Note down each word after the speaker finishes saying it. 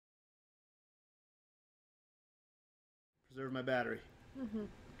Preserve my battery.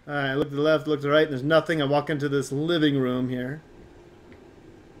 Alright, look to the left, look to the right, and there's nothing. I walk into this living room here.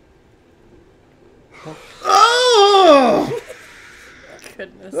 Oh!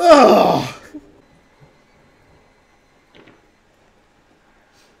 Goodness. Oh!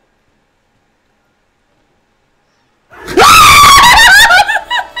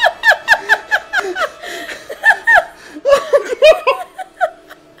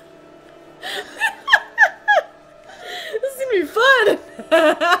 This is gonna be fun.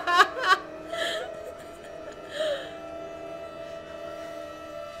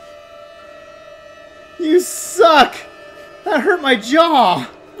 You suck! That hurt my jaw!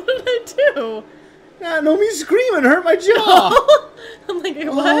 What did I do? No, me screaming hurt my jaw! I'm like,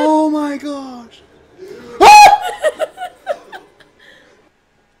 what? Oh my gosh!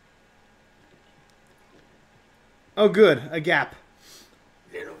 Oh good, a gap.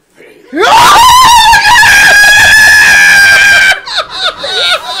 Little face.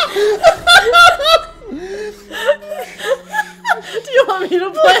 Do you want me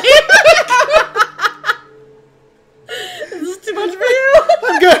to play? Is this too much for you?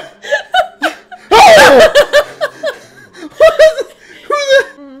 I'm good! Oh! What is it? Who's it?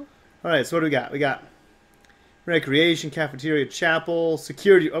 Alright, so what do we got? We got recreation, cafeteria, chapel,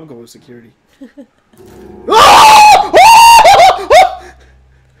 security. I'm going with security. Oh!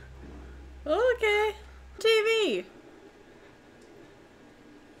 Okay. TV.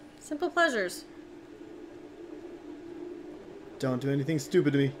 Simple pleasures. Don't do anything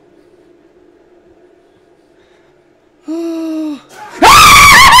stupid to me. I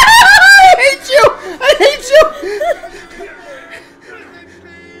hate you! I hate you!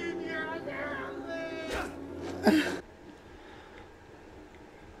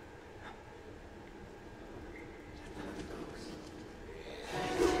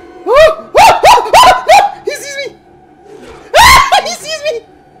 He sees me! He sees me!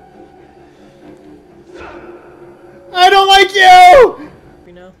 I don't like you!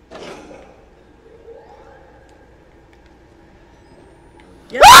 You know.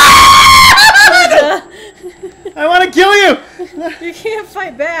 Yep. I want to kill you! You can't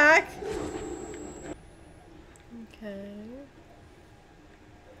fight back. Okay.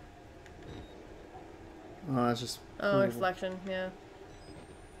 Oh, that's just... Oh, reflection, yeah.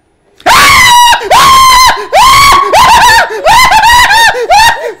 Fuck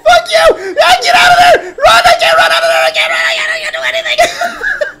you! Get out of there! Run! I can't run out of there! I can't run! I can't do anything!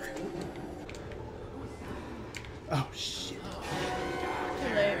 Oh, shit.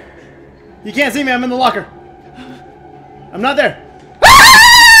 Too late. You can't see me, I'm in the locker. I'm not there.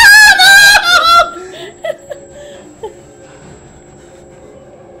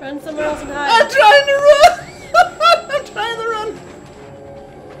 Run somewhere else and hide. I'm trying to run! I'm trying to run!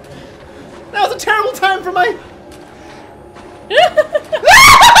 That was a terrible time for my...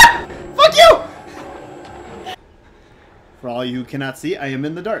 Fuck you! For all you who cannot see, I am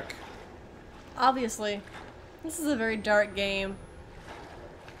in the dark. Obviously. This is a very dark game.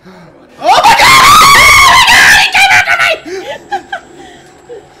 Oh my god! Oh my god! He came after me!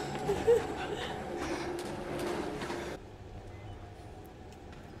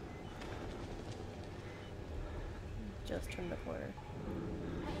 Just turn the corner.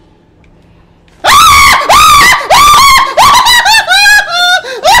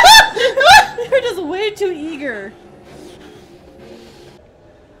 You're just way too eager.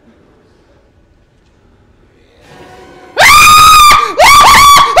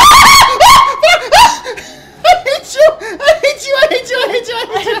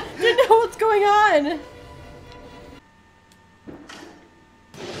 I didn't know what's going on.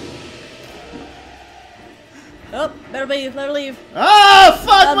 Oh, better leave, better leave. Oh,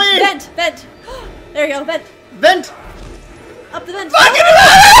 fuck me! Vent, vent. There you go, vent. Vent! Up the vent. Fucking Other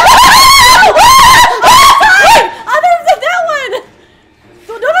than that one.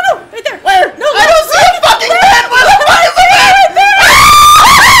 No, no, no, no, right there. Where? No, I don't see a fucking vent! Where the fuck is the vent?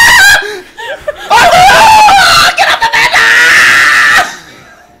 Oh, get up the vent!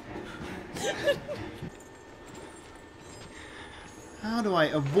 How do I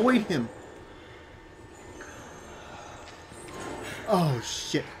avoid him? Oh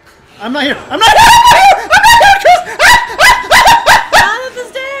shit! I'm not here! I'm not here! I'm not here, Chris! Down up the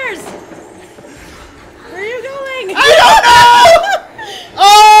stairs. Where are you going? I don't know!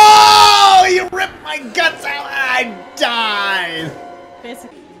 Oh! You ripped my guts out! I died!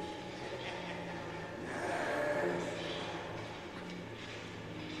 Basically.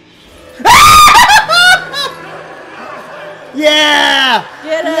 Yeah!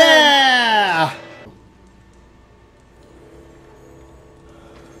 Get him! Yeah!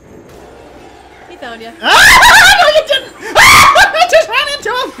 found you. Ah! No, you didn't! Ah! I just ran into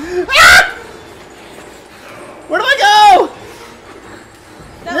him! Ah! Where do I go?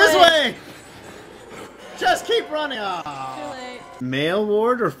 That This way! Just keep running. Too Oh. late. Male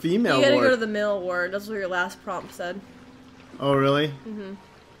ward or female You gotta ward? go to the male ward. That's what your last prompt said. Oh, really? Mm-hmm.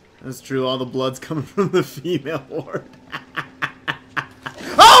 That's true. All the blood's coming from the female ward.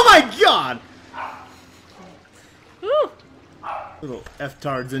 Oh my god! Woo! Little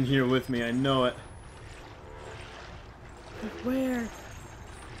F-tards in here with me. I know it. Where?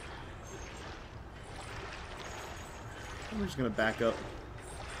 I'm just gonna back up.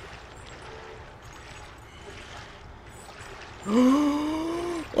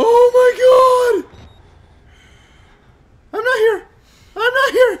 Oh my god! I'm not here! I'm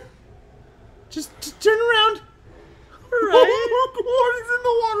not here! Just turn around! Right? Oh my god, he's in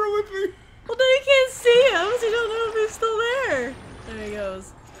the water with me! Well, then you can't see him, so you don't know if he's still there. There he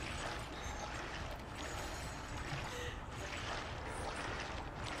goes.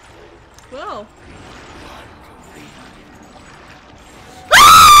 Well.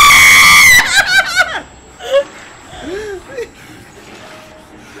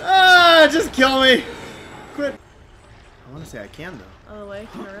 Ah, just kill me! Quit. I want to say I can though. Other way,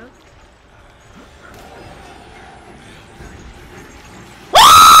 turn around.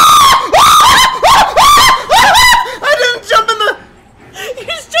 I didn't jump in the... You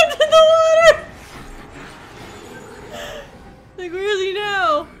just jumped in the water! Like, where is he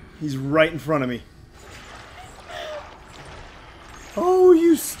now? He's right in front of me. Oh,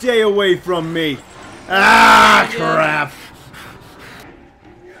 you stay away from me. Ah, crap.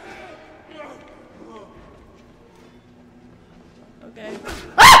 Okay.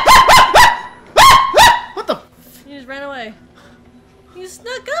 What the... He just ran away. You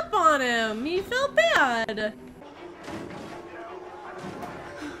snuck up on him. He felt bad.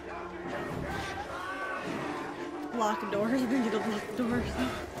 Lock doors. Bring you to lock doors.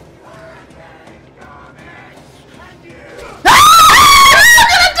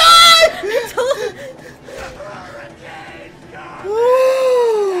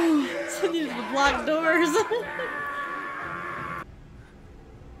 So you just block doors.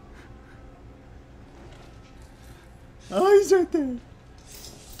 Oh, he's right there.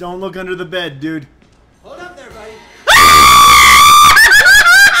 Don't look under the bed, dude. Hold up there, buddy.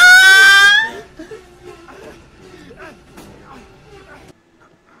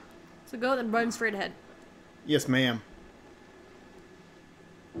 So go then run straight ahead. Yes, ma'am.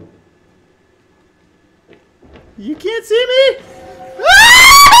 You can't see me?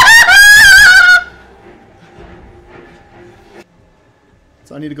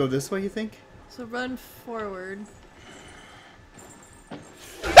 So I need to go this way, you think? So run forward. Oh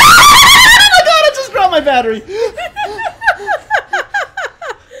my god, I just dropped my battery!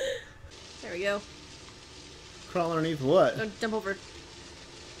 There we go. Crawl underneath what? Go jump over.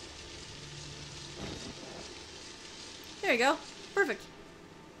 There you go. Perfect.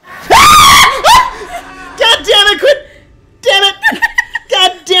 God damn it, quit! Damn it!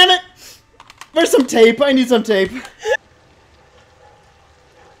 God damn it! Where's some tape? I need some tape.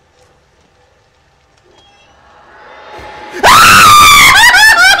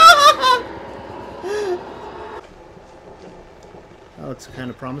 That looks kind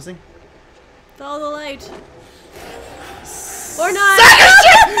of promising. Follow the light. Or not!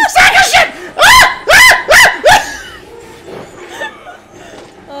 Sack of shit!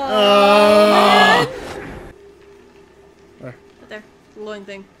 Oh, Where? right there. Glowing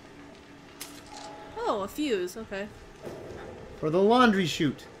thing. Oh, a fuse. Okay. For the laundry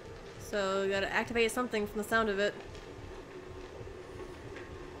chute. So you gotta activate something from the sound of it.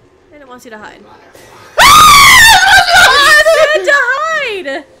 And it wants you to hide. Said to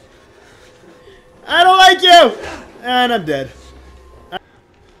hide! I don't like you! And I'm dead.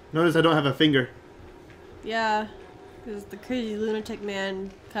 Notice I don't have a finger. Yeah, because the crazy lunatic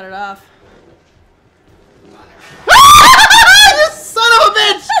man cut it off. You son of a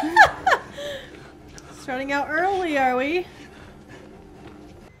bitch! Starting out early, are we?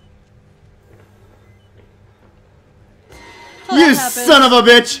 Oh, You that happened. son of a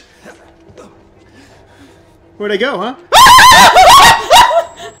bitch! Where'd I go, huh?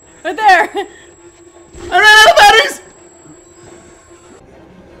 Right there! I ran out of batteries!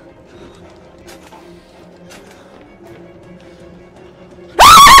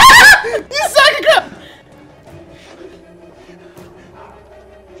 You sack of crap!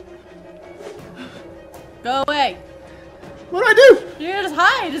 Go away! What do I do? You gotta just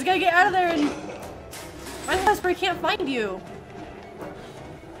hide! Just gotta get out of there and... My husband can't find you!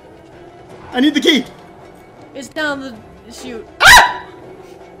 I need the key. It's down the chute.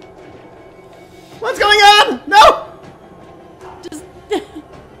 What's going on? No! Just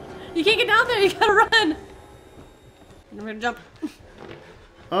you can't get down there. You gotta run. I'm gonna jump.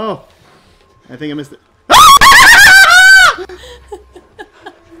 Oh, I think I missed it.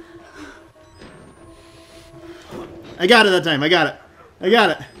 I got it that time. I got it. I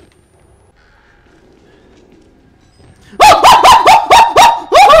got it.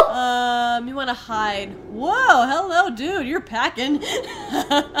 You want to hide. Whoa, hello, dude. You're packing.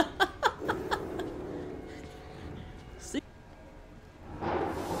 See?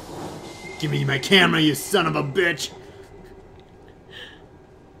 Give me my camera, you son of a bitch.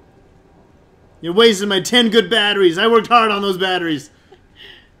 You're wasting my 10 good batteries. I worked hard on those batteries.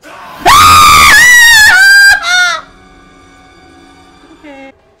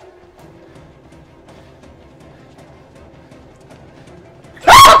 Okay.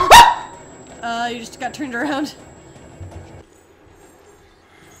 You just got turned around.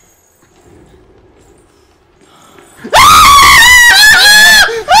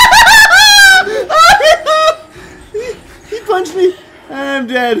 He punched me. I'm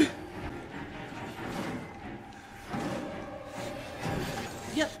dead.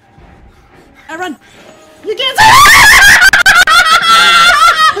 Yep. I run. You can't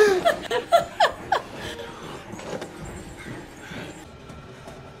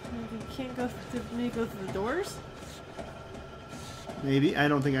You can't go through, maybe go through the doors? Maybe. I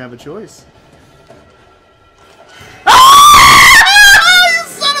don't think I have a choice. You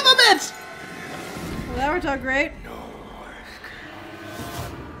son of a bitch! Well, that worked out great.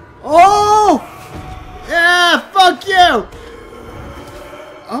 Oh! Yeah, fuck you!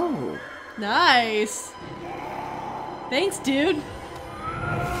 Oh. Nice. Thanks, dude.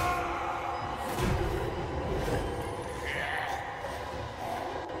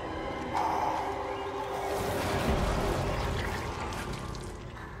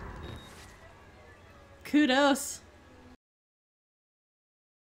 Kudos.